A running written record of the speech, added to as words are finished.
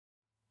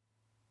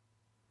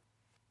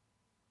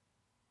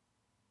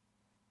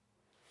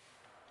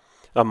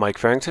I'm Mike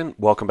Farrington.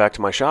 Welcome back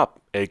to my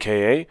shop,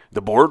 aka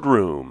the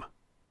boardroom.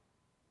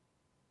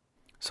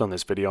 So in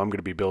this video I'm going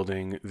to be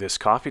building this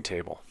coffee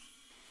table.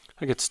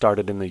 I get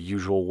started in the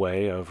usual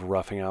way of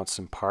roughing out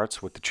some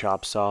parts with the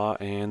chop saw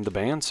and the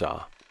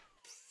bandsaw.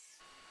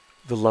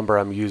 The lumber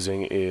I'm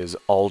using is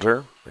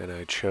alder, and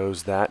I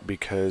chose that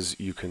because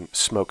you can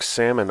smoke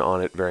salmon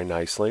on it very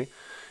nicely,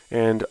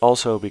 and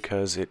also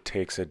because it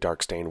takes a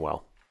dark stain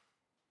well.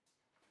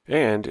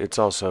 And it's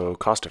also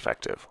cost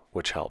effective,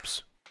 which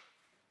helps.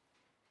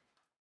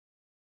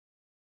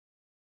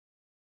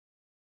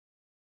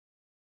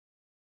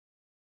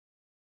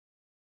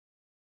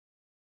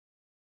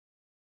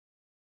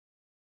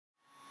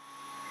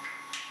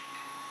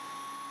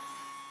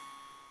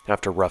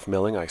 After rough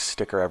milling, I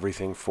sticker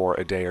everything for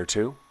a day or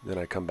two, then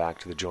I come back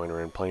to the joiner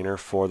and planer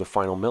for the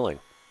final milling.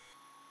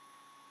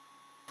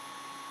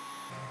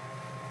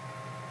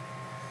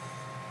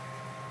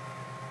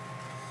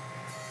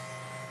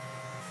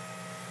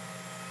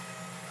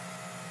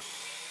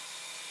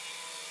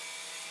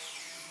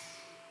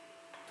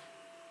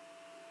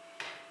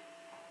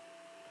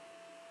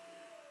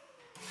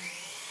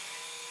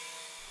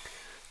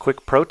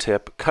 Quick pro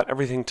tip, cut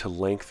everything to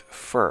length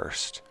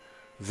first.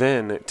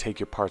 Then take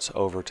your parts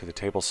over to the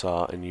table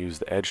saw and use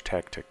the edge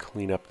tech to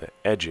clean up the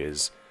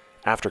edges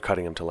after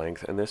cutting them to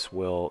length, and this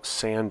will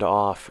sand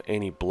off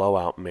any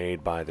blowout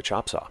made by the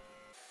chop saw.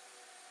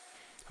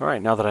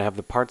 Alright, now that I have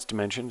the parts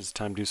dimensioned, it's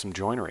time to do some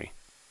joinery.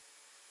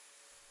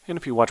 And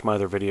if you watch my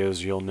other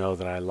videos, you'll know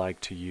that I like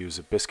to use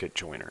a biscuit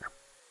joiner.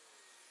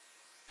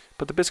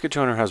 But the biscuit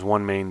joiner has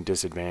one main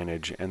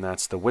disadvantage, and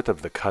that's the width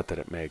of the cut that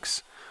it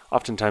makes.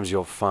 Oftentimes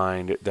you'll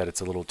find that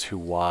it's a little too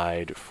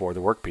wide for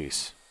the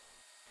workpiece.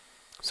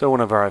 So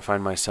whenever I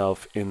find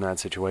myself in that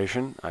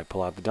situation, I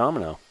pull out the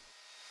domino.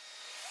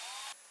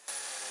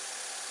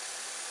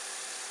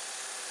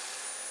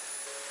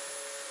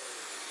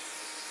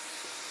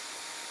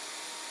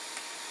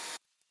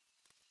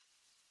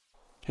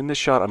 In this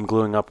shot, I'm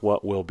gluing up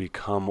what will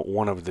become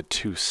one of the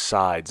two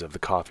sides of the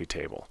coffee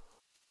table.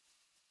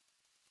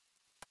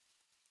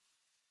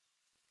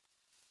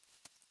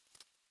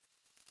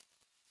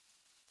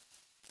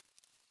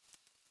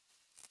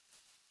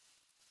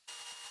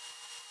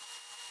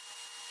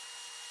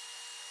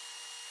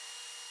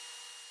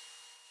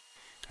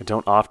 I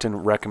don't often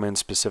recommend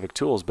specific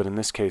tools, but in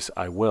this case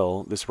I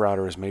will. This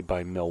router is made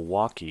by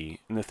Milwaukee,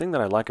 and the thing that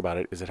I like about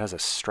it is it has a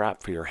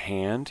strap for your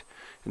hand,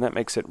 and that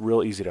makes it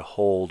real easy to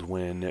hold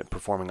when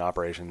performing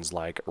operations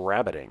like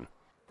rabbiting.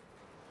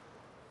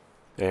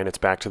 And it's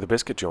back to the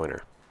biscuit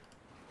joiner.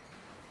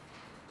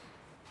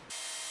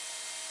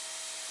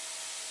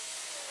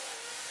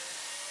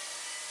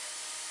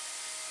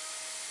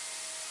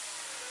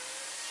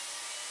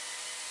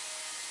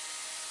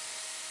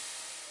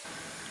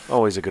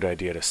 Always a good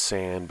idea to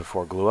sand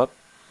before glue up.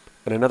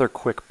 And another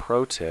quick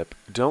pro tip,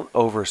 don't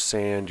over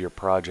sand your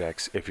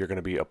projects if you're going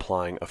to be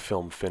applying a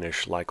film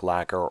finish like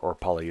lacquer or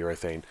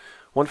polyurethane.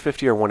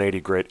 150 or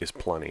 180 grit is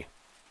plenty.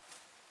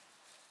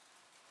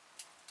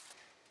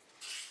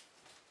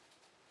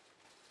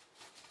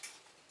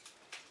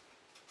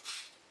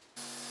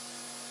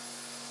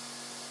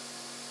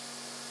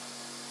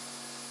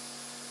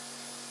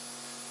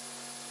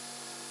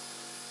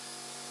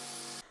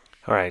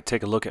 Alright,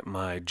 take a look at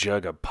my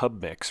jug of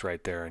pub mix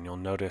right there, and you'll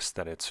notice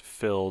that it's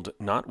filled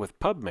not with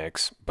pub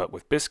mix, but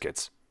with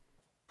biscuits.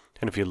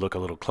 And if you look a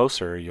little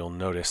closer, you'll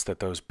notice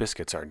that those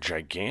biscuits are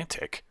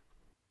gigantic.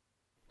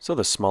 So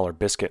the smaller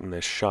biscuit in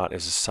this shot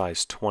is a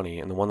size 20,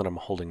 and the one that I'm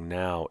holding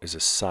now is a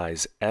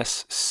size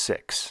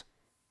S6.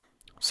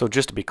 So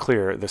just to be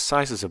clear, the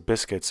sizes of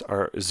biscuits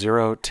are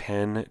 0,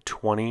 10,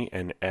 20,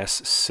 and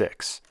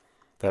S6.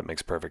 That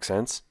makes perfect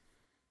sense.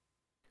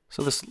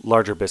 So this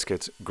larger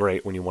biscuit's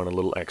great when you want a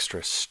little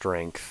extra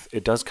strength.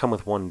 It does come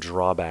with one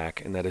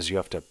drawback, and that is you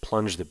have to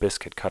plunge the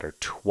biscuit cutter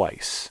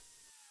twice.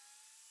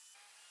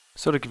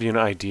 So to give you an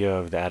idea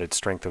of the added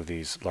strength of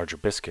these larger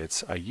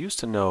biscuits, I used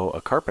to know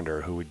a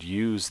carpenter who would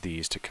use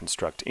these to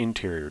construct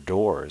interior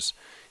doors.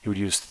 He would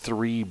use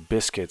 3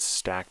 biscuits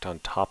stacked on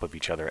top of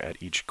each other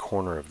at each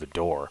corner of the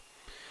door.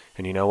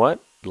 And you know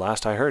what?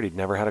 Last I heard, he'd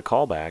never had a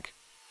callback.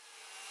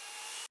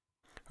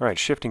 Alright,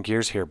 shifting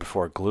gears here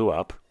before glue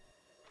up.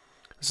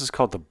 This is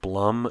called the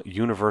Blum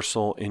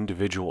Universal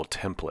Individual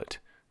Template.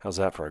 How's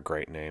that for a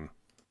great name?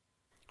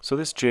 So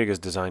this jig is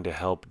designed to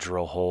help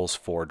drill holes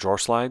for drawer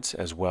slides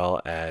as well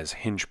as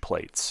hinge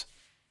plates.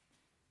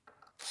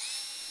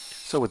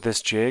 So with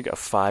this jig, a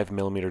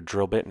 5mm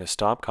drill bit and a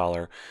stop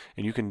collar,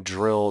 and you can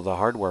drill the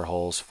hardware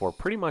holes for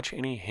pretty much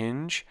any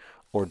hinge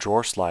or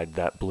drawer slide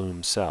that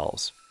Blum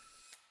sells.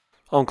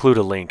 I'll include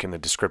a link in the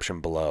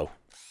description below.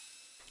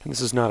 And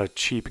this is not a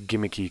cheap,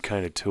 gimmicky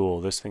kind of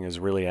tool. This thing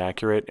is really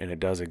accurate, and it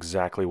does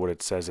exactly what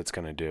it says it's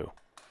going to do.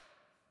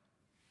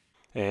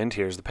 And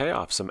here's the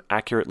payoff, some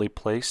accurately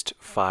placed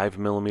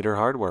 5mm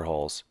hardware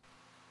holes.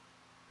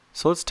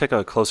 So let's take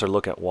a closer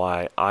look at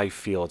why I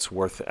feel it's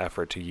worth the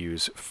effort to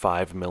use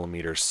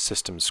 5mm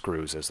system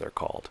screws, as they're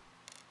called.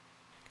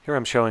 Here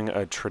I'm showing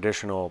a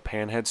traditional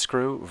panhead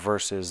screw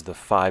versus the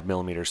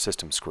 5mm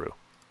system screw.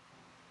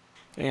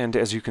 And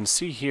as you can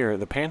see here,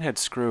 the panhead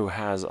screw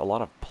has a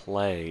lot of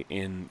play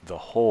in the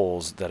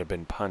holes that have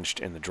been punched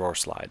in the drawer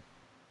slide.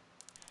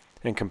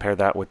 And compare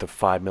that with the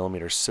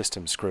 5mm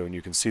system screw, and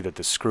you can see that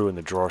the screw and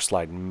the drawer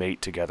slide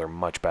mate together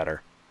much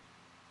better.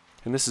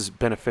 And this is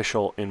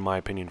beneficial, in my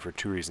opinion, for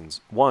two reasons.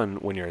 One,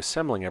 when you're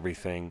assembling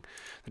everything,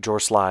 the drawer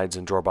slides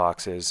and drawer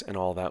boxes and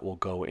all that will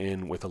go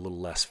in with a little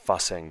less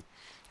fussing.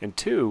 And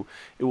two,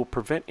 it will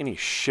prevent any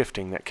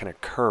shifting that can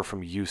occur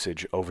from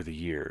usage over the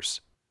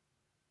years.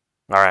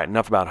 Alright,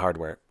 enough about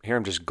hardware. Here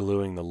I'm just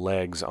gluing the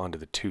legs onto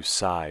the two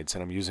sides,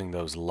 and I'm using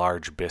those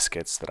large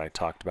biscuits that I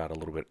talked about a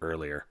little bit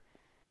earlier.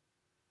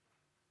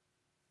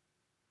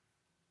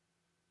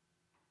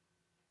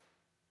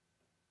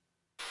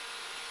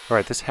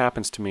 Alright, this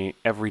happens to me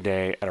every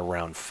day at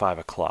around 5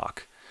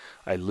 o'clock.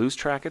 I lose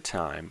track of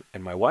time,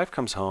 and my wife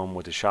comes home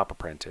with a shop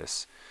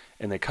apprentice,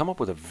 and they come up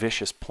with a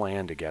vicious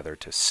plan together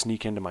to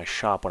sneak into my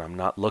shop when I'm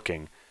not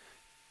looking,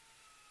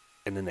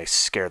 and then they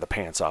scare the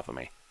pants off of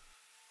me.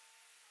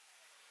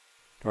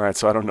 Alright,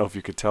 so I don't know if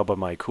you could tell by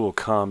my cool,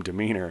 calm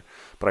demeanor,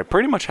 but I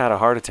pretty much had a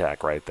heart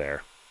attack right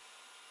there.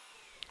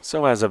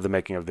 So as of the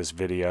making of this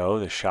video,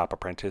 the shop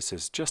apprentice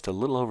is just a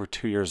little over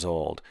 2 years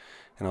old,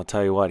 and I'll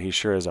tell you what, he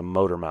sure is a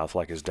motor mouth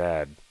like his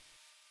dad.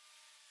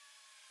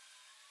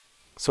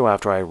 So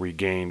after I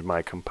regained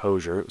my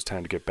composure, it was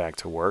time to get back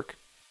to work.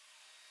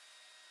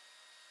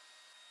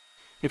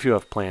 If you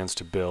have plans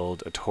to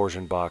build a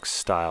torsion box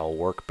style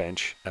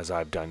workbench, as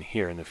I've done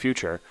here in the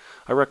future,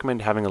 I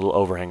recommend having a little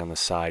overhang on the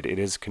side. It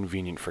is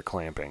convenient for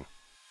clamping.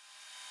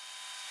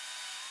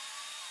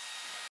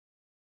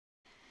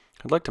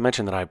 I'd like to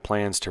mention that I have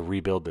plans to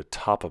rebuild the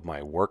top of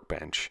my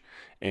workbench,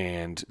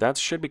 and that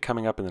should be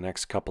coming up in the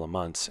next couple of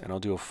months, and I'll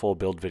do a full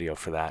build video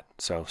for that,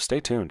 so stay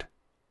tuned.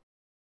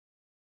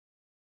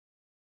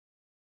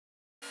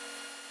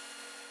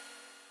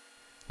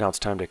 Now it's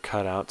time to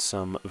cut out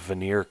some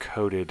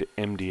veneer-coated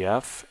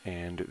MDF,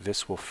 and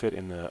this will fit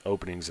in the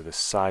openings of the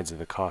sides of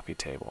the coffee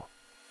table.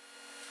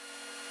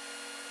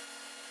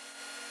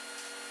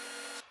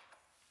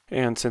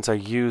 And since I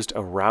used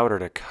a router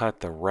to cut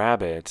the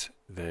rabbet,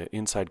 the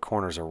inside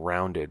corners are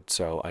rounded,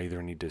 so I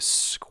either need to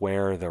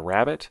square the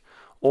rabbet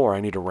or I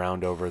need to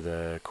round over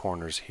the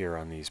corners here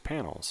on these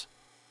panels.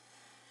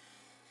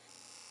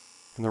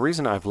 And the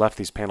reason I've left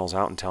these panels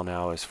out until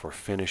now is for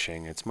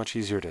finishing. It's much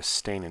easier to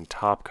stain and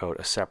top coat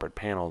a separate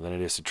panel than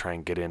it is to try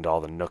and get into all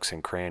the nooks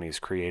and crannies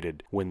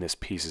created when this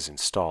piece is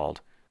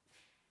installed.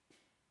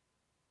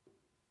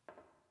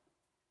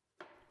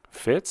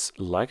 Fits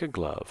like a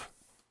glove.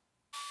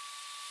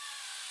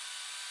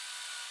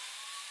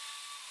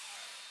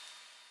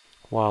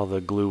 While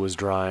the glue was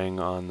drying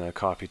on the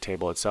coffee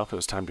table itself, it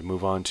was time to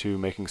move on to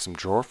making some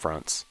drawer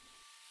fronts.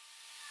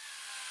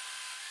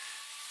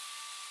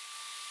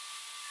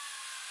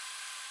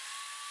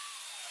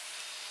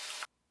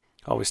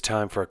 Always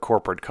time for a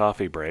corporate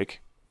coffee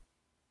break.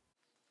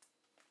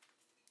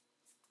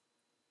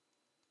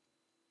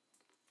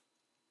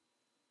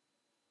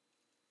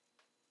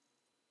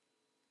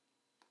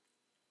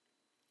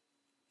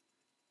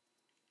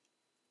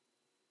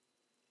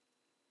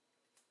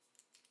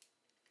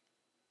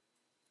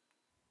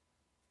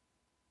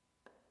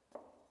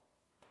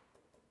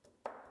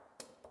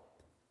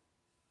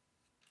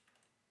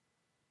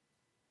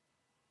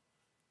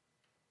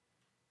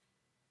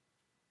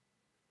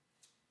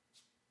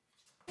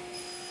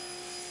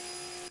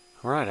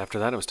 Alright, after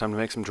that it was time to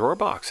make some drawer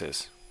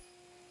boxes.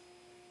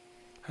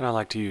 And I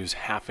like to use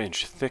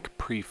 1/2-inch thick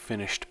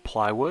pre-finished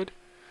plywood.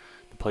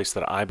 The place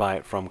that I buy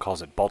it from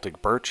calls it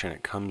Baltic birch, and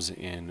it comes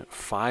in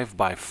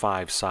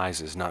 5x5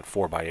 sizes, not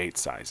 4x8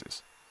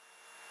 sizes.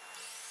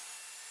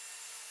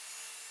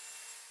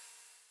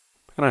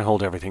 And I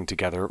hold everything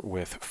together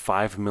with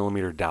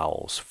 5mm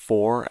dowels,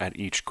 4 at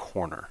each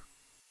corner.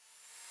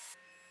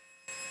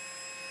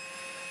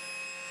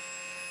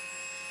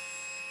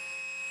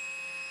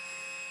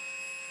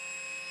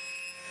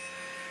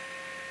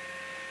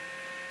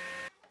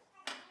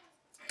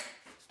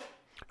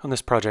 On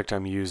this project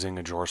I'm using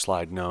a drawer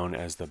slide known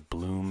as the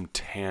Blum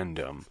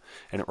Tandem,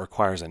 and it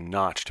requires a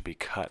notch to be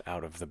cut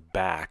out of the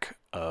back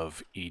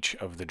of each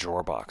of the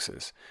drawer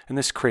boxes, and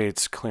this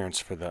creates clearance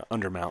for the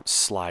undermount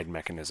slide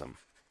mechanism.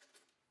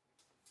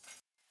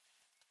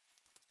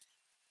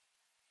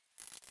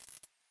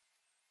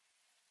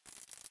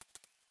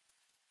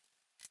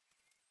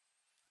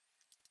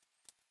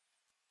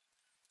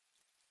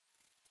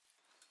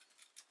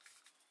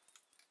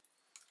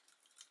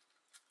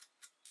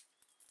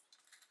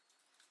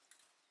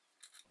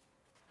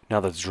 Now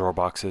that the drawer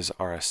boxes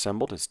are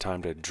assembled, it's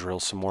time to drill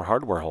some more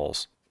hardware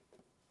holes.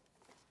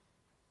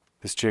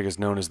 This jig is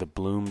known as the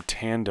Blum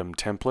Tandem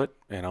template,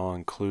 and I'll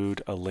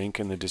include a link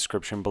in the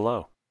description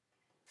below.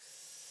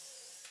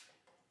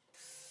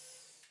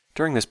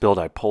 During this build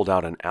I pulled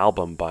out an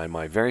album by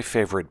my very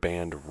favorite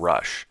band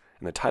Rush,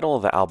 and the title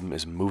of the album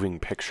is Moving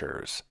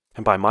Pictures.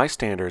 And by my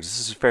standards,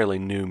 this is fairly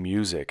new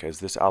music,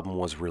 as this album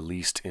was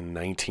released in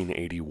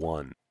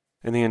 1981.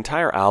 And the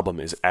entire album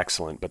is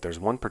excellent, but there's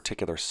one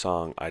particular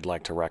song I'd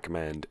like to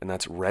recommend, and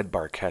that's Red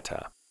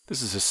Barchetta.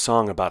 This is a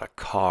song about a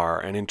car,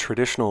 and in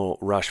traditional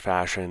Rush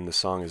fashion, the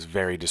song is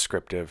very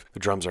descriptive.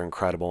 The drums are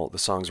incredible. The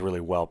song's really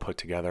well put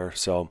together.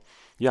 So,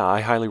 yeah,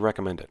 I highly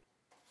recommend it.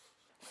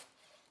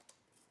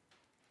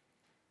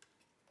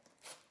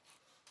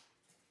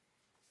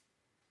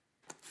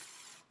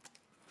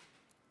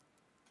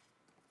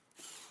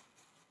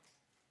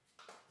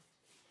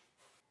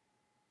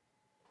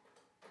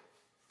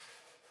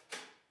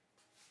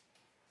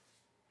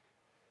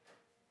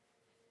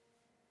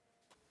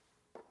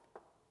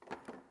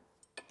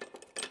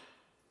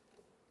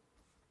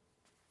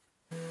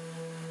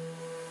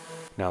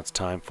 Now it's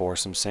time for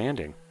some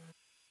sanding.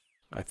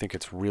 I think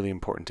it's really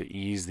important to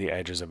ease the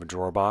edges of a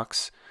drawer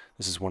box.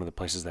 This is one of the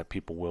places that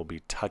people will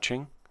be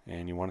touching,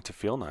 and you want it to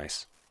feel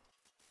nice.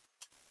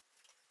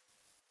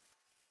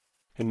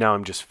 And now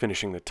I'm just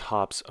finishing the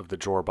tops of the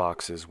drawer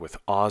boxes with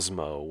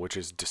Osmo, which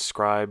is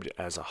described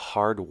as a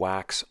hard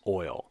wax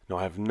oil. Now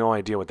I have no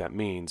idea what that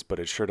means, but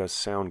it sure does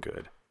sound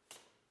good.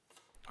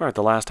 Alright,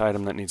 the last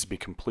item that needs to be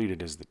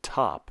completed is the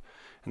top.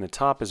 And the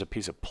top is a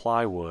piece of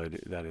plywood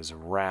that is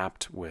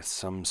wrapped with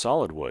some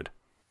solid wood.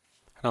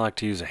 And I like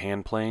to use a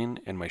hand plane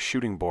and my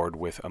shooting board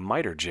with a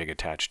miter jig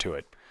attached to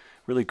it.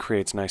 Really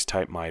creates nice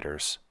tight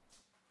miters.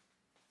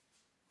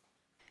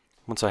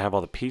 Once I have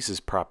all the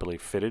pieces properly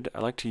fitted, I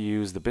like to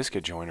use the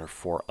biscuit joiner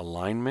for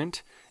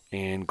alignment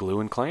and glue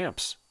and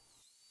clamps.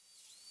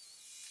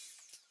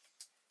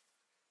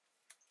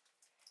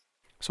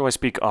 So I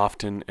speak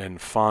often and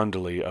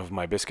fondly of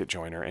my biscuit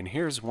joiner, and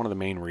here's one of the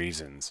main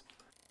reasons.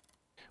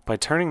 By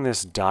turning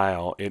this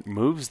dial, it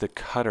moves the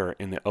cutter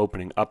in the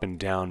opening up and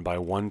down by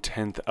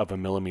 1/10 of a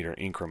millimeter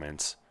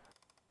increments.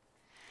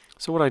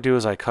 So what I do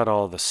is I cut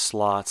all the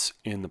slots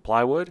in the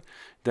plywood,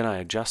 then I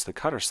adjust the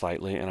cutter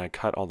slightly and I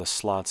cut all the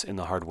slots in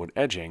the hardwood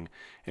edging,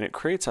 and it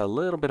creates a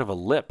little bit of a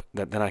lip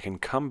that then I can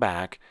come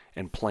back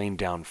and plane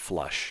down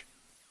flush.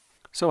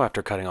 So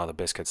after cutting all the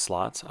biscuit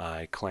slots,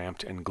 I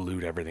clamped and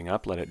glued everything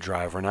up, let it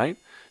dry overnight.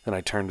 Then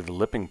I turned to the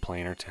lipping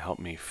planer to help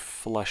me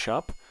flush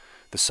up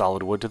the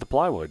solid wood to the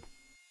plywood.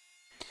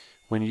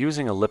 When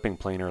using a lipping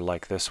planer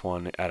like this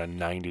one at a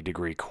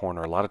 90-degree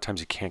corner, a lot of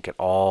times you can't get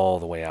all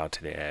the way out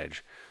to the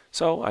edge.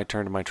 So I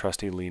turned to my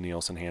trusty Lee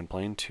Nielsen hand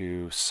plane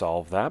to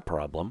solve that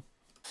problem.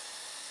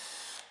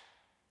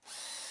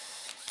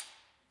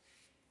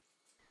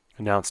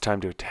 And now it's time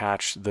to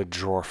attach the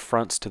drawer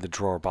fronts to the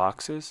drawer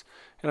boxes,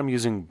 and I'm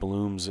using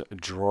Blum's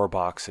drawer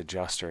box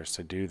adjusters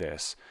to do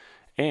this.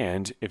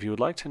 And if you would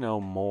like to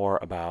know more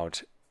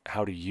about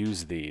how to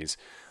use these,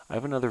 I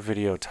have another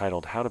video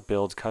titled How to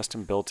Build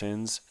Custom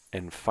Built-ins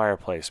and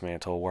Fireplace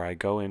Mantle where I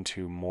go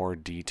into more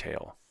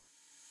detail.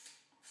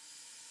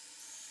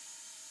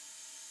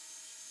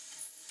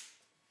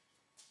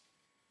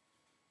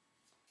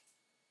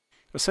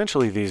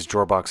 Essentially, these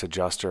drawer box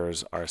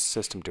adjusters are a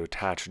system to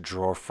attach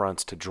drawer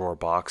fronts to drawer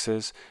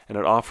boxes, and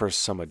it offers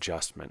some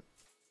adjustment.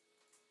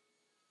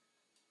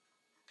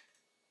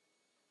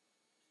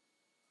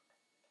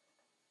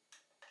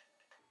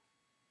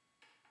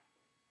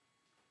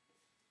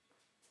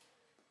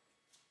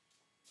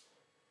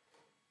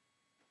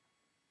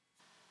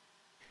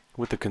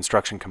 With the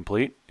construction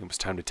complete, it was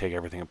time to take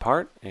everything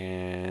apart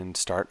and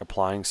start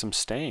applying some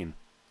stain.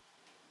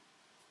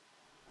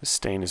 This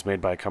stain is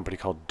made by a company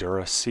called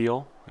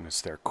DuraSeal, and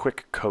it's their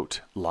Quick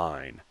Coat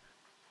line.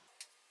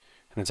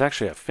 And it's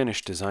actually a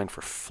finish designed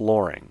for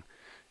flooring.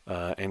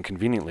 And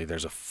conveniently,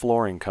 there's a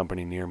flooring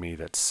company near me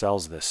that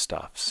sells this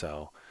stuff,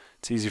 so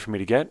it's easy for me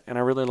to get, and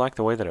I really like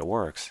the way that it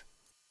works.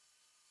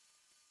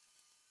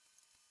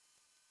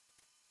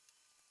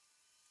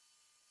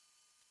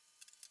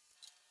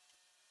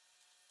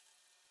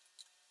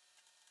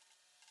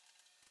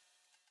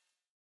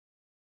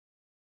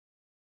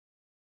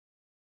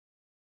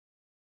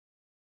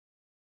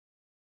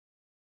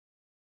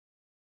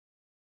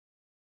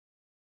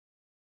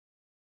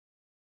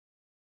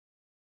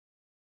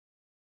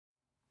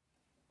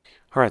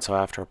 Alright, so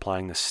after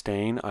applying the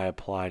stain, I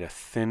applied a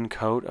thin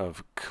coat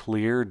of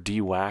clear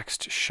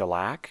de-waxed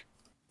shellac.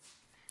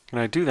 And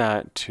I do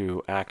that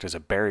to act as a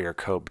barrier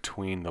coat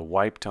between the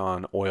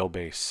wiped-on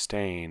oil-based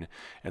stain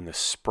and the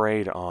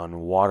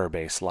sprayed-on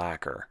water-based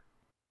lacquer.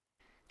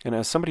 And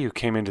as somebody who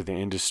came into the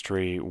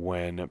industry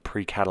when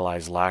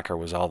pre-catalyzed lacquer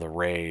was all the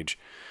rage,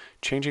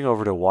 changing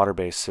over to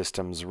water-based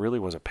systems really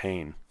was a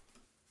pain.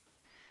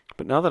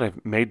 But now that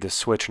I've made this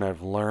switch and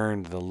I've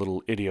learned the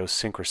little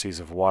idiosyncrasies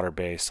of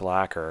water-based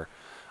lacquer,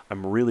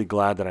 I'm really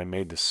glad that I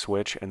made the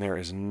switch, and there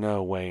is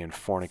no way in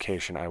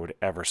fornication I would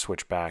ever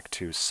switch back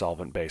to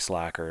solvent-based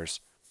lacquers.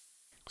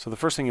 So the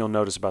first thing you'll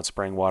notice about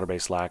spraying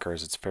water-based lacquer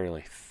is it's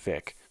fairly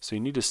thick. So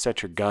you need to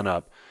set your gun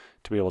up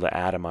to be able to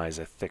atomize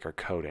a thicker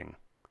coating.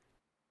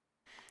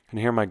 And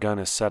here my gun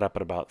is set up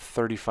at about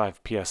 35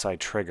 psi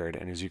triggered,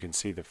 and as you can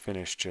see, the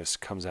finish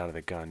just comes out of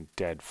the gun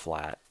dead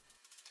flat.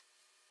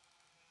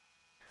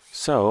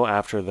 So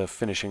after the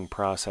finishing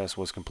process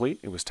was complete,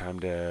 it was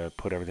time to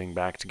put everything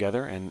back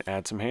together and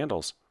add some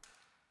handles.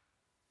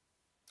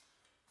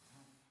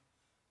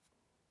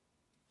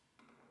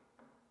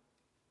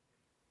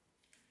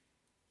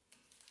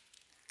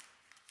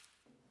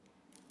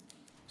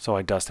 So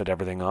I dusted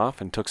everything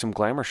off and took some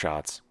glamour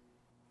shots.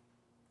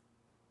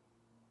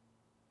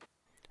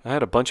 I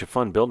had a bunch of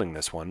fun building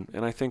this one,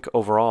 and I think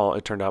overall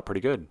it turned out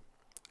pretty good.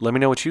 Let me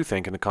know what you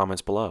think in the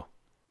comments below.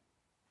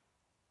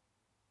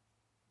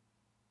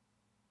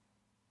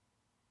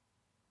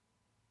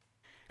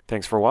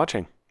 Thanks for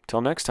watching.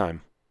 Till next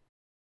time.